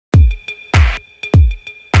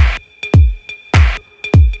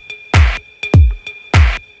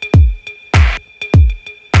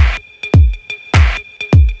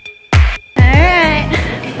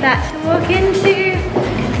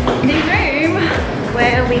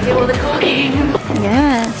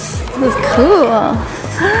This is cool.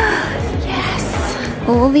 Yes.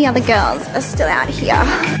 All the other girls are still out here.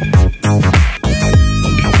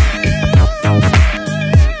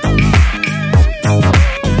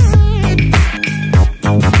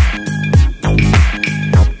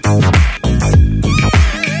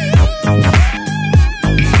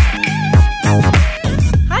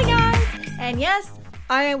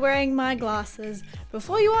 I am wearing my glasses.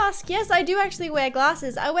 Before you ask, yes, I do actually wear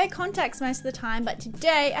glasses. I wear contacts most of the time, but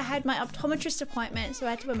today I had my optometrist appointment, so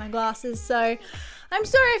I had to wear my glasses. So I'm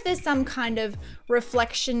sorry if there's some kind of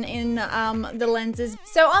reflection in the lenses.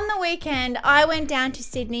 So on the weekend, I went down to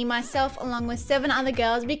Sydney, myself along with 7 other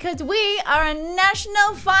girls, because we are a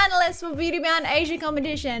national finalist for Beauty Bound Asia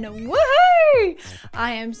competition. Woohoo!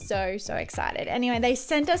 I am so excited. Anyway, they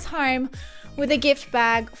sent us home with a gift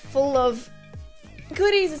bag full of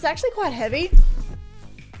goodies. It's actually quite heavy.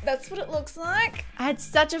 That's what it looks like. I had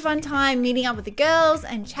such a fun time meeting up with the girls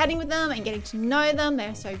and chatting with them and getting to know them.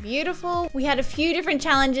 They're so beautiful. We had a few different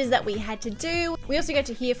challenges that we had to do. We also got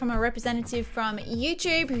to hear from a representative from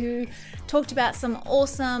YouTube who talked about some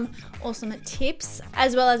awesome tips,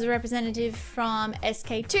 as well as a representative from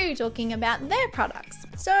SKII talking about their products.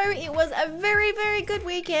 So it was a very good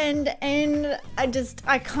weekend, and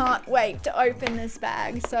I can't wait to open this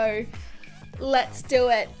bag. So let's do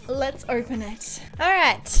it. Let's open it. All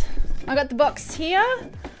right, I got the box here.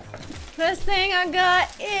 First thing I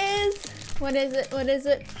got is, what is it? What is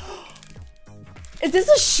it? Is this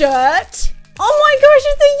a shirt? Oh my gosh,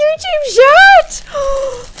 it's a YouTube shirt!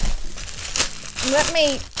 Let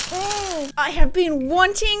me, I have been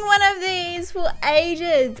wanting one of these for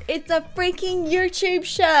ages. It's a freaking YouTube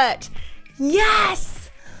shirt.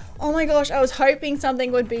 Yes! Oh my gosh, I was hoping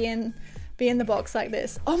something would be in the box like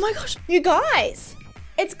this. Oh my gosh, you guys,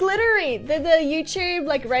 it's glittery. The YouTube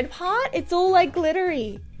like red part, it's all like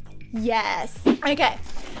glittery. Yes. Okay,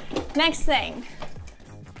 next thing.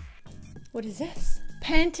 What is this?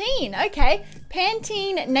 Pantene. Okay,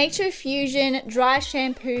 Pantene Nature Fusion dry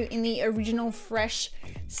shampoo in the original fresh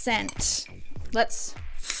scent. Let's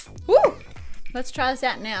try this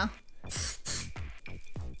out now.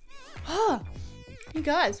 Oh, you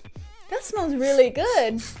guys, that smells really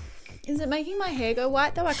good. Is it making my hair go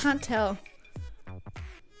white though? I can't tell.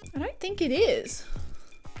 I don't think it is.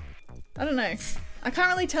 I don't know. I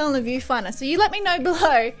can't really tell in the viewfinder. So you let me know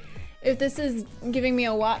below if this is giving me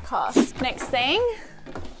a white cast. Next thing,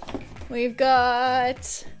 we've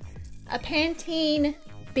got a Pantene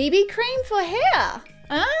BB cream for hair.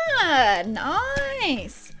 Ah,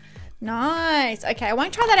 nice. Nice. Okay, I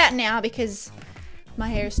won't try that out now because my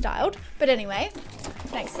hair is styled. But anyway,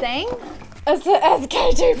 next thing. It's the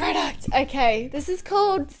SKII product. Okay, this is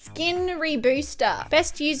called Skin Rebooster.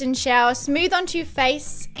 Best used in shower, smooth onto your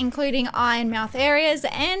face, including eye and mouth areas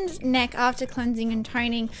and neck after cleansing and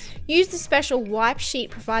toning. Use the special wipe sheet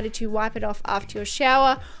provided to wipe it off after your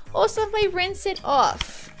shower, or simply rinse it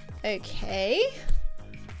off. Okay.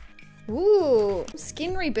 Ooh,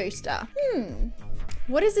 Skin Rebooster.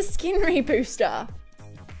 What is a Skin Rebooster?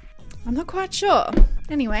 I'm not quite sure.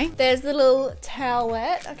 Anyway, there's the little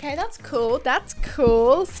towelette. Okay, that's cool. That's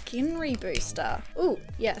cool. Skin Rebooster. Ooh,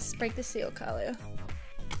 yes. Break the seal, Kalia.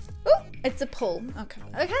 Ooh, it's a pull. Okay.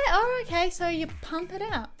 Okay. Oh, okay. So you pump it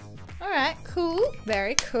out. All right. Cool.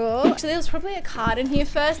 Very cool. Actually, there was probably a card in here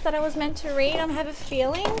first that I was meant to read. I have a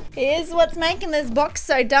feeling. Here's what's making this box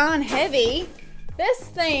so darn heavy. This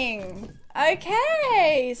thing.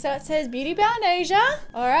 Okay, so it says Beauty Bound Asia.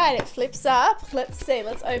 All right, it flips up. Let's see,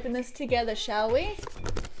 let's open this together, shall we?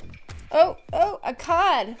 Oh, a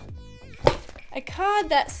card. A card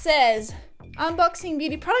that says unboxing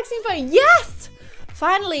beauty products info. Yes!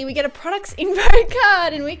 Finally, we get a products info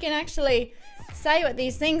card and we can actually say what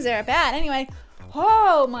these things are about. Anyway,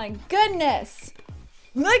 oh my goodness.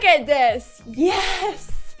 Look at this.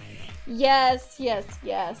 Yes. Yes.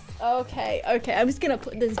 Okay, I'm just gonna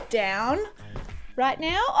put this down right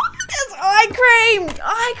now. Oh, there's eye cream!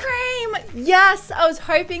 Eye cream! Yes, I was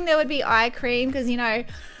hoping there would be eye cream because, you know,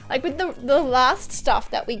 like with the last stuff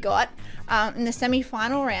that we got in the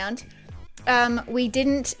semi-final round, we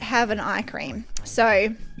didn't have an eye cream. So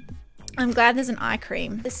I'm glad there's an eye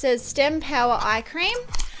cream. This says Stem Power Eye Cream.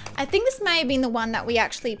 I think this may have been the one that we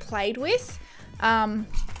actually played with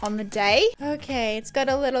on the day. Okay, it's got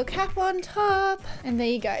a little cap on top, and there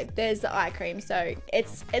you go, there's the eye cream. So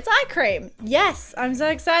it's eye cream. Yes, I'm so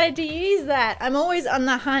excited to use that. I'm always on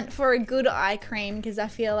the hunt for a good eye cream because I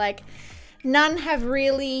feel like none have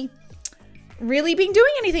really been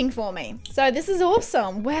doing anything for me. So this is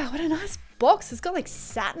awesome. Wow, what a nice box. It's got like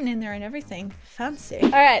satin in there and everything. Fancy. All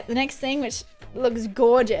right, the next thing, which looks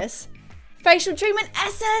gorgeous. Facial treatment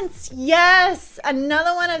essence. Yes,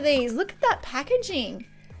 another one of these. Look at that packaging.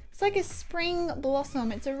 It's like a spring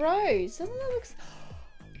blossom. It's a rose. Doesn't that look...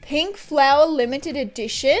 Pink flower limited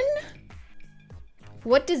edition?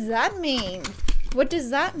 What does that mean? What does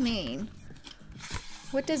that mean?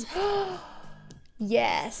 What does...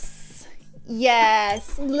 Yes.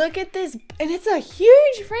 Yes. Look at this. And it's a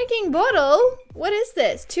huge freaking bottle. What is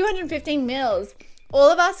this? 215 mils. All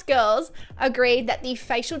of us girls agreed that the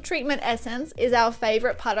facial treatment essence is our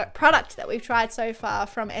favorite product that we've tried so far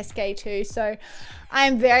from SKII. So I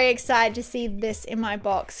am very excited to see this in my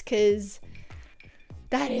box because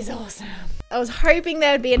that is awesome. I was hoping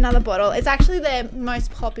there would be another bottle. It's actually their most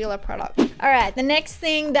popular product. All right, the next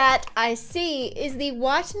thing that I see is the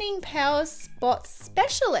Whitening Power Spot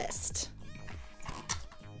Specialist.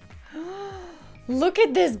 Look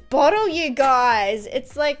at this bottle, you guys.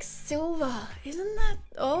 It's like silver. Isn't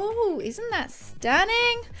that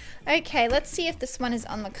stunning? Okay, let's see if this one is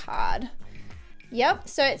on the card. Yep,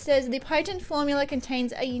 so it says the potent formula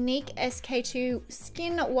contains a unique SK2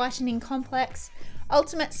 skin whitening complex,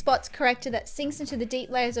 ultimate spots corrector that sinks into the deep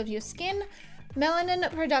layers of your skin.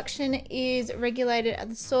 Melanin production is regulated at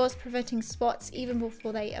the source, preventing spots even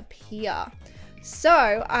before they appear.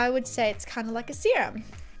 So I would say it's kind of like a serum.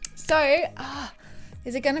 So,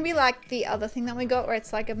 is it going to be like the other thing that we got where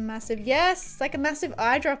it's like a massive, yes, it's like a massive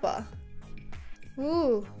eyedropper.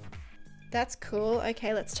 Ooh, that's cool.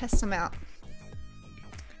 Okay, let's test some out.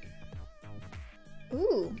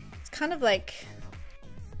 Ooh, it's kind of like,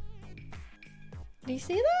 do you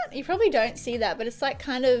see that? You probably don't see that, but it's like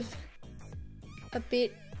kind of a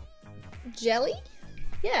bit jelly.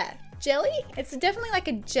 Yeah, jelly. It's definitely like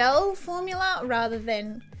a gel formula rather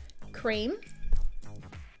than cream.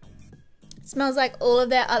 Smells like all of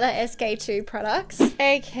their other SK2 products.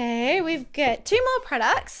 Okay, we've got 2 more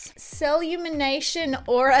products. Cellumination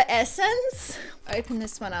Aura Essence. Open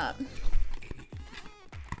this one up.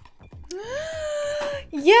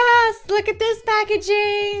 Yes, look at this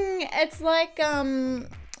packaging. It's like,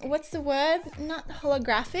 what's the word? Not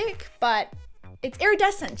holographic, but it's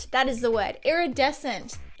iridescent. That is the word,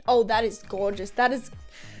 iridescent. Oh, that is gorgeous. That is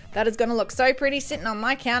gonna look so pretty sitting on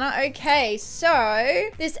my counter. Okay, so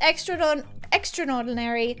this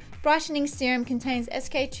extraordinary brightening serum contains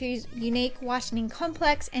SK2's unique whitening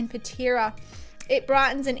complex and patira. It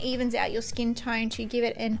brightens and evens out your skin tone to give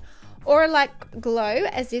it an aura-like glow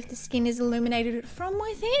as if the skin is illuminated from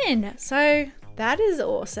within. So that is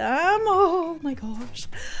awesome. Oh my gosh.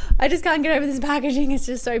 I just can't get over this packaging. It's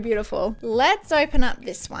just so beautiful. Let's open up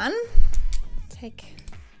this one. Take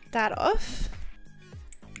that off.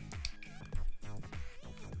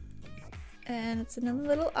 And it's another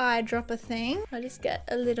little eyedropper thing. I'll just get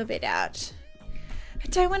a little bit out. I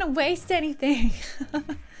don't want to waste anything. All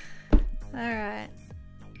right.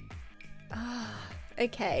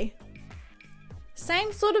 Okay.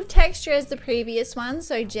 Same sort of texture as the previous one,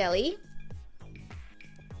 so jelly.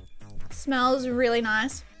 Smells really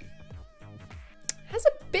nice. Has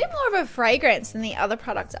a bit more of a fragrance than the other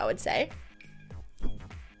products, I would say.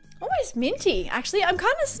 Almost minty, actually. I'm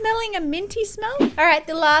kind of smelling a minty smell. All right,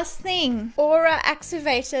 the last thing. Aura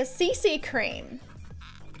Activator CC Cream.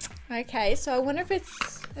 Okay, so I wonder if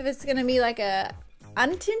it's gonna be like a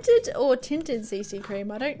untinted or tinted CC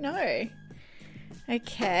cream. I don't know.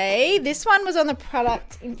 Okay, this one was on the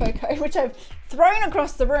product info code, which I've thrown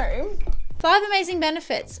across the room. 5 amazing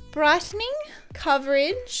benefits: brightening,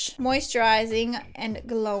 coverage, moisturizing, and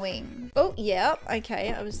glowing. Oh, yeah,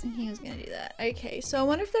 okay, I was thinking I was gonna do that. Okay, so I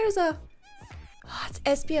wonder if there's a, oh, it's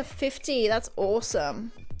SPF 50, that's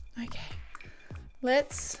awesome. Okay,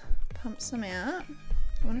 let's pump some out.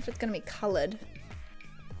 I wonder if it's gonna be colored.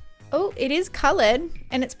 Oh, it is colored,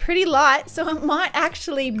 and it's pretty light, so it might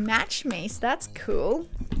actually match me, so that's cool.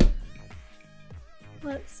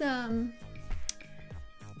 Let's,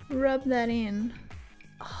 rub that in.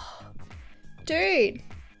 Oh, dude,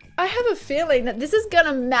 I have a feeling that this is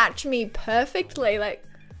gonna match me perfectly. Like,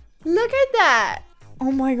 look at that.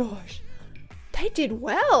 Oh my gosh, they did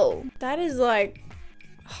well. That is like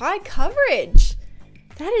high coverage.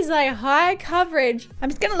 That is like high coverage. I'm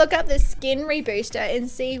just gonna look up the Skin Rebooster and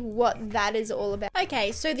see what that is all about.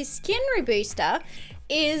 Okay, so the Skin Rebooster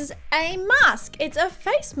is a mask. It's a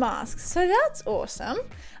face mask, so that's awesome.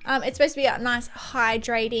 It's supposed to be a nice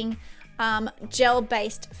hydrating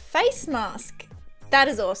gel-based face mask. That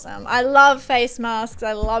is awesome. I love face masks.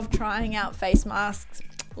 I love trying out face masks.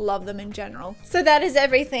 Love them in general. So that is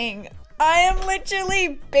everything. I am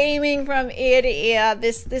literally beaming from ear to ear.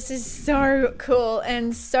 This is so cool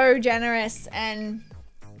and so generous, and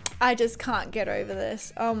I just can't get over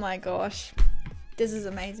this. Oh my gosh. This is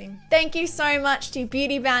amazing. Thank you so much to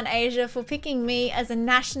Beauty Bound Asia for picking me as a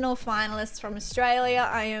national finalist from Australia.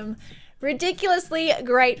 I am ridiculously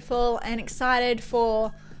grateful and excited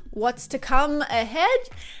for what's to come ahead.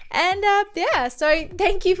 And yeah, so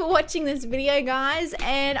thank you for watching this video, guys,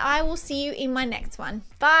 and I will see you in my next one.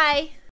 Bye.